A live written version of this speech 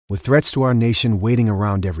With threats to our nation waiting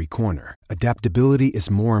around every corner, adaptability is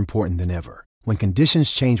more important than ever. When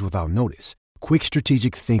conditions change without notice, quick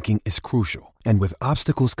strategic thinking is crucial. And with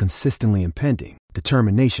obstacles consistently impending,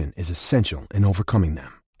 determination is essential in overcoming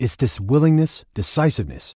them. It's this willingness,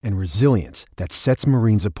 decisiveness, and resilience that sets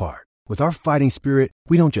Marines apart. With our fighting spirit,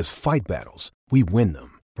 we don't just fight battles, we win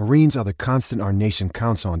them. Marines are the constant our nation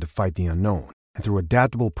counts on to fight the unknown. And through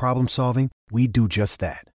adaptable problem solving, we do just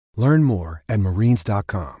that. Learn more at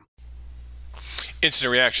marines.com.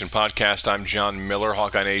 Instant Reaction Podcast. I'm John Miller,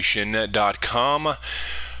 HawkeyeNation.com.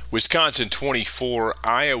 Wisconsin 24,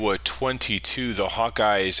 Iowa 22. The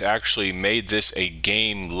Hawkeyes actually made this a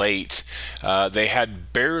game late. They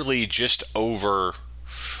had barely just over,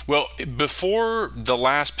 before the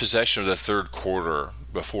last possession of the third quarter,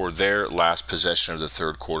 before their last possession of the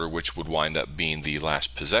third quarter, which would wind up being the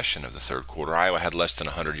last possession of the third quarter, Iowa had less than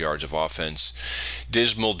 100 yards of offense.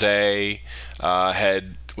 Dismal day,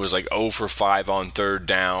 was like 0 for 5 on third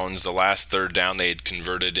downs. The last third down they had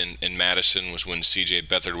converted in Madison was when C.J.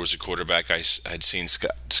 Beathard was a quarterback. I had seen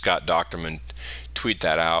Scott Docterman tweet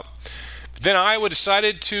that out. But then Iowa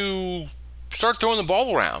decided to start throwing the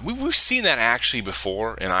ball around. We've seen that actually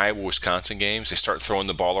before in Iowa-Wisconsin games. They start throwing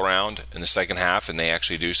the ball around in the second half and they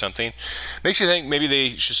actually do something. Makes you think maybe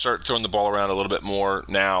they should start throwing the ball around a little bit more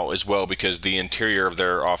now as well, because the interior of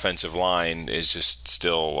their offensive line is just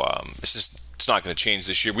still it's not going to change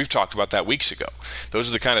this year. We've talked about that weeks ago. Those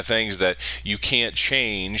are the kind of things that you can't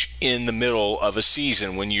change in the middle of a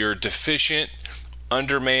season when you're deficient,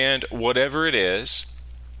 undermanned, whatever it is,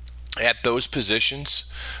 at those positions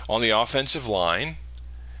on the offensive line.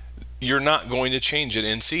 You're not going to change it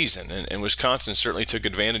in season. And Wisconsin certainly took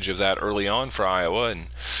advantage of that early on for Iowa. And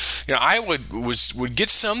Iowa would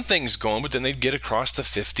get some things going, but then they'd get across the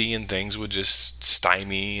 50 and things would just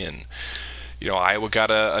stymie. And Iowa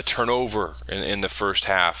got a turnover in the first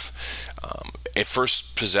half. A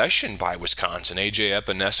first possession by Wisconsin, A.J.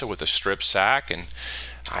 Epinesa with a strip sack, and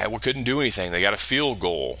Iowa couldn't do anything. They got a field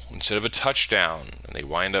goal instead of a touchdown, and they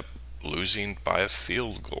wind up losing by a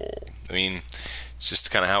field goal. I mean, it's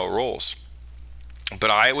just kind of how it rolls.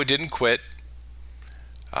 But Iowa didn't quit.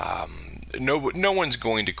 No one's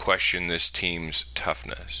going to question this team's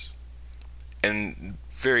toughness. And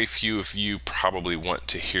very few of you probably want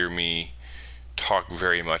to hear me talk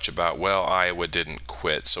very much about, Iowa didn't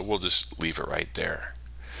quit, so we'll just leave it right there.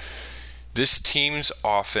 This team's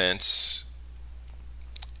offense,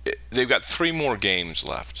 they've got 3 more games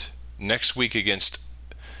left. Next week against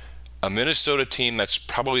a Minnesota team that's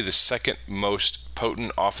probably the second most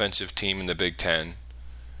potent offensive team in the Big Ten,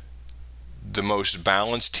 the most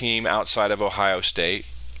balanced team outside of Ohio State,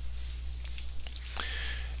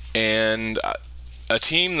 and a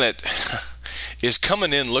team that is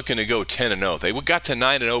coming in looking to go 10-0. They got to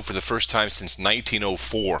 9-0 for the first time since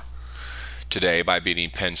 1904 today by beating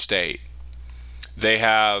Penn State.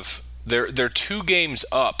 They're 2 games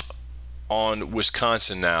up on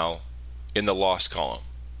Wisconsin now in the loss column.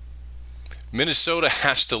 Minnesota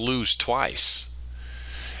has to lose twice.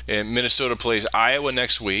 And Minnesota plays Iowa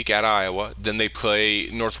next week at Iowa. Then they play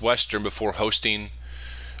Northwestern before hosting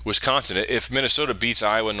Wisconsin. If Minnesota beats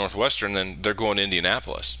Iowa and Northwestern, then they're going to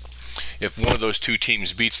Indianapolis. If one of those 2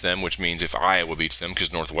 teams beats them, which means if Iowa beats them,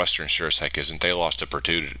 because Northwestern sure as heck isn't, they lost to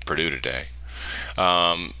Purdue today.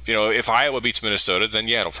 If Iowa beats Minnesota, then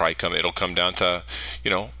it'll come down to,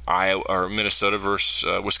 Iowa or Minnesota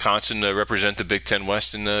versus Wisconsin to represent the Big Ten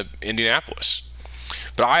West in the Indianapolis.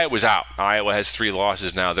 But Iowa's out. Iowa has 3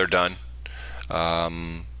 losses now. They're done.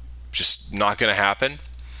 Just not going to happen.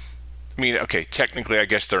 I mean, okay, technically I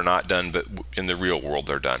guess they're not done, but in the real world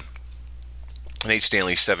they're done. Nate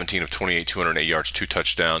Stanley, 17 of 28, 208 yards, 2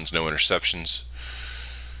 touchdowns, no interceptions.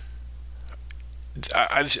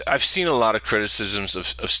 I've seen a lot of criticisms of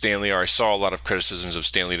Stanley, or I saw a lot of criticisms of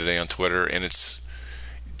Stanley today on Twitter, and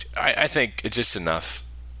I think it's just enough.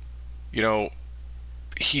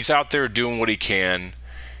 He's out there doing what he can,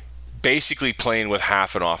 basically playing with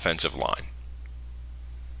half an offensive line.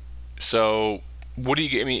 So, what do you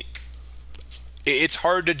get? I mean, it's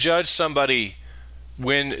hard to judge somebody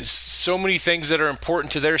when so many things that are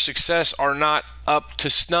important to their success are not up to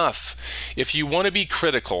snuff. If you want to be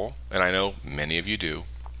critical, and I know many of you do,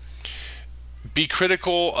 be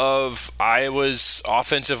critical of Iowa's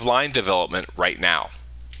offensive line development right now.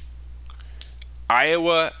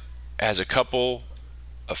 Iowa has a couple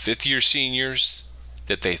of fifth-year seniors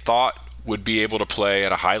that they thought would be able to play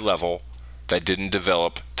at a high level that didn't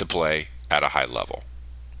develop to play at a high level.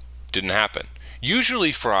 Didn't happen.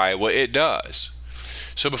 Usually for Iowa, it does.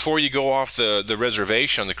 So before you go off the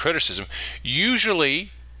reservation on the criticism,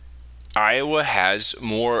 usually Iowa has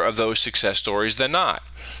more of those success stories than not.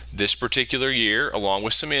 This particular year, along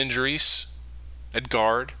with some injuries at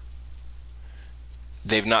guard,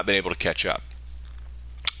 they've not been able to catch up.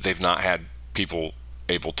 They've not had people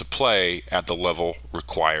able to play at the level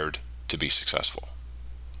required to be successful.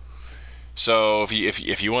 So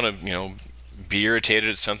if you want to be irritated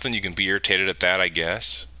at something, you can be irritated at that, I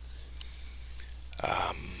guess.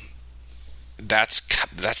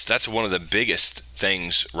 That's one of the biggest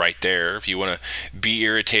things right there. If you want to be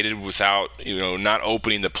irritated without not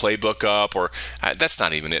opening the playbook up, or that's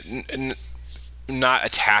not even it. Not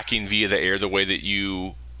attacking via the air the way that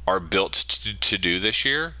you are built to do this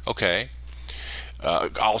year. Okay.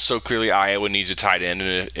 Also, clearly Iowa needs a tight end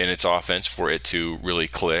in its offense for it to really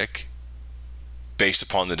click, based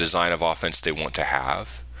upon the design of offense they want to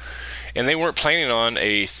have. And they weren't planning on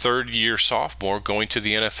a third-year sophomore going to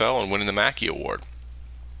the NFL and winning the Mackey Award,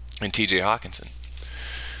 and T.J. Hockenson.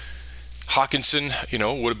 Hockenson,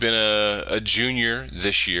 would have been a junior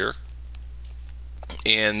this year,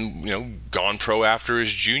 and gone pro after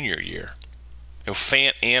his junior year.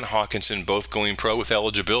 Fant and Hockenson both going pro with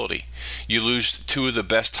eligibility. You lose two of the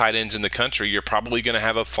best tight ends in the country, you're probably going to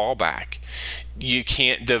have a fallback. You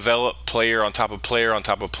can't develop player on top of player on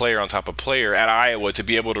top of player on top of player at Iowa to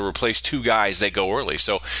be able to replace two guys that go early.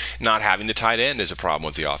 So not having the tight end is a problem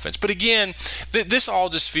with the offense. But again, this all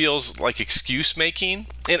just feels like excuse making.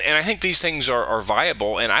 And I think these things are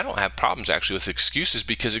viable. And I don't have problems actually with excuses,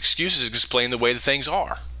 because excuses explain the way that things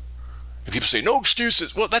are. And people say, no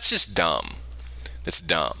excuses. Well, that's just dumb. That's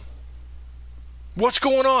dumb. What's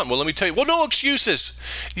going on? Well, let me tell you. Well, no excuses.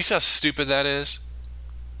 You see how stupid that is?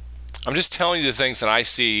 I'm just telling you the things that I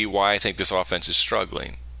see, why I think this offense is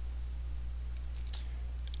struggling.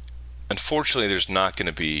 Unfortunately, there's not going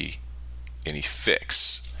to be any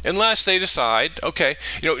fix. Unless they decide, okay,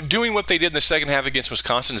 doing what they did in the second half against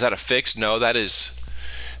Wisconsin, is that a fix? No, that is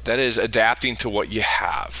adapting to what you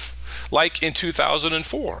have. Like in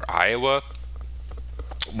 2004, Iowa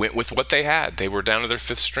went with what they had. They were down to their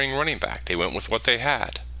fifth string running back. They went with what they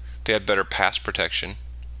had. They had better pass protection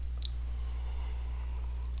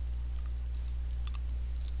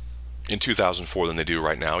in 2004 than they do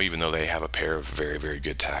right now, even though they have a pair of very, very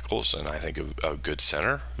good tackles, and I think a good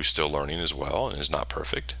center who's still learning as well and is not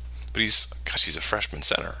perfect. But he's a freshman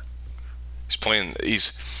center. He's going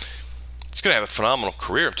to have a phenomenal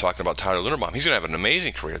career. I'm talking about Tyler Linderbaum. He's going to have an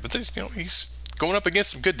amazing career, but he's going up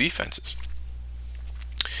against some good defenses.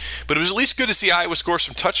 But it was at least good to see Iowa score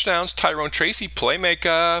some touchdowns. Tyrone Tracy,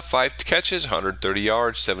 playmaker, 5 catches, 130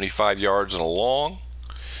 yards, 75 yards and a long,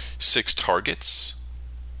 6 targets.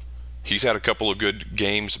 He's had a couple of good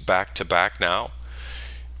games back-to-back now,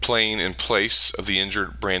 playing in place of the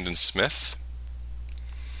injured Brandon Smith.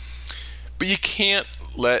 But you can't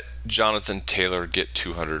let Jonathan Taylor get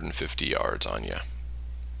 250 yards on you.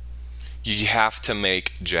 You have to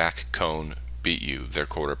make Jack Cohn beat you, their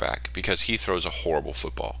quarterback, because he throws a horrible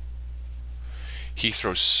football. He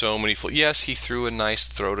throws so many yes, he threw a nice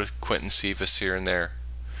throw to Quentin Cephas here and there,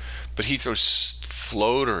 but he throws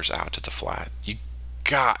floaters out to the flat. You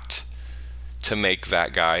got to make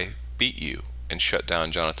that guy beat you and shut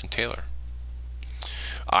down Jonathan Taylor.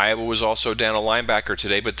 Iowa was also down a linebacker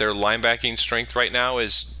today, but their linebacking strength right now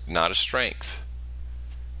is not a strength.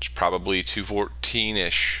 It's probably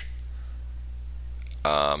 214-ish.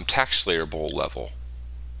 Tax Slayer Bowl level.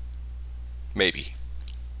 Maybe.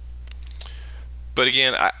 But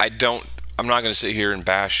again, I'm not going to sit here and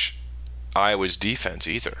bash Iowa's defense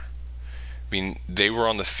either. I mean, they were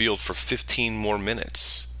on the field for 15 more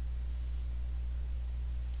minutes.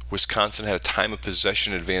 Wisconsin had a time of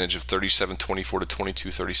possession advantage of 37-24 to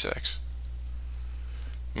 22-36.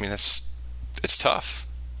 I mean, it's tough,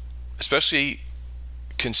 especially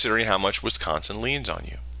considering how much Wisconsin leans on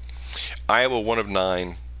you. Iowa 1 of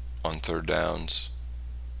 9 on third downs.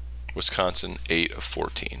 Wisconsin 8 of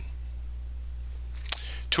 14.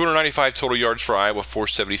 295 total yards for Iowa,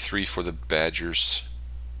 473 for the Badgers.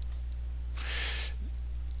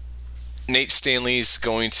 Nate Stanley's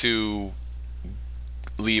going to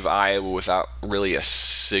leave Iowa without really a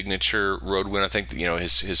signature road win. I think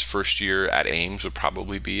his first year at Ames would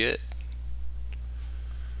probably be it.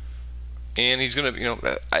 And he's gonna,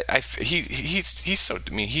 he's so.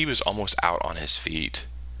 I mean, he was almost out on his feet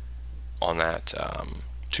on that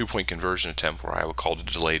 2-point conversion attempt where Iowa called a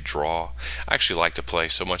delayed draw. I actually like the play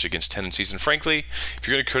so much against tendencies. And frankly, if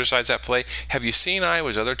you're going to criticize that play, have you seen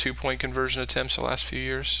Iowa's other 2-point conversion attempts the last few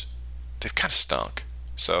years? They've kind of stunk.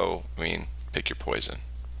 So, I mean, pick your poison.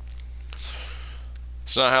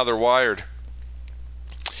 It's not how they're wired.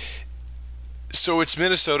 So it's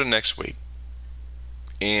Minnesota next week.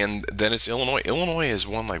 And then it's Illinois. Illinois has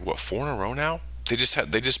won 4 in a row now. They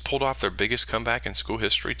just pulled off their biggest comeback in school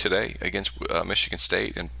history today against Michigan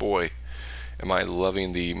State, and boy, am I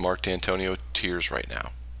loving the Mark D'Antonio tears right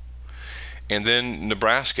now. And then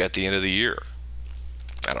Nebraska at the end of the year.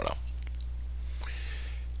 I don't know.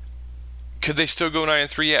 Could they still go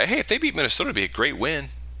 9-3? Yeah. Hey, if they beat Minnesota, it'd be a great win.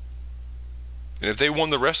 And if they won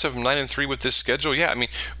the rest of them 9-3 with this schedule, yeah. I mean,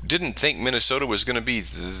 didn't think Minnesota was going to be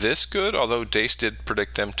this good, although Dace did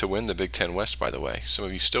predict them to win the Big Ten West, by the way. Some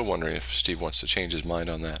of you still wondering if Steve wants to change his mind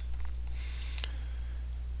on that.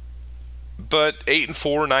 But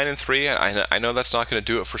 8-4, 9-3, I know that's not going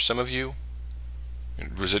to do it for some of you.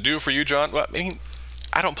 Does it do it for you, John? Well, I mean,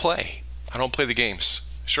 I don't play the games.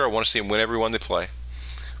 Sure, I want to see them win every one they play.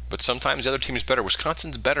 But sometimes the other team is better.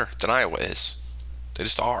 Wisconsin's better than Iowa is. They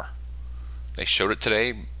just are. They showed it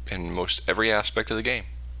today in most every aspect of the game.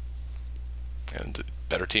 And the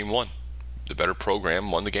better team won. The better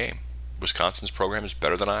program won the game. Wisconsin's program is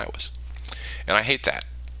better than Iowa's. And I hate that.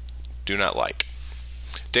 Do not like.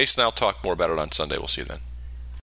 Dace and I'll talk more about it on Sunday. We'll see you then.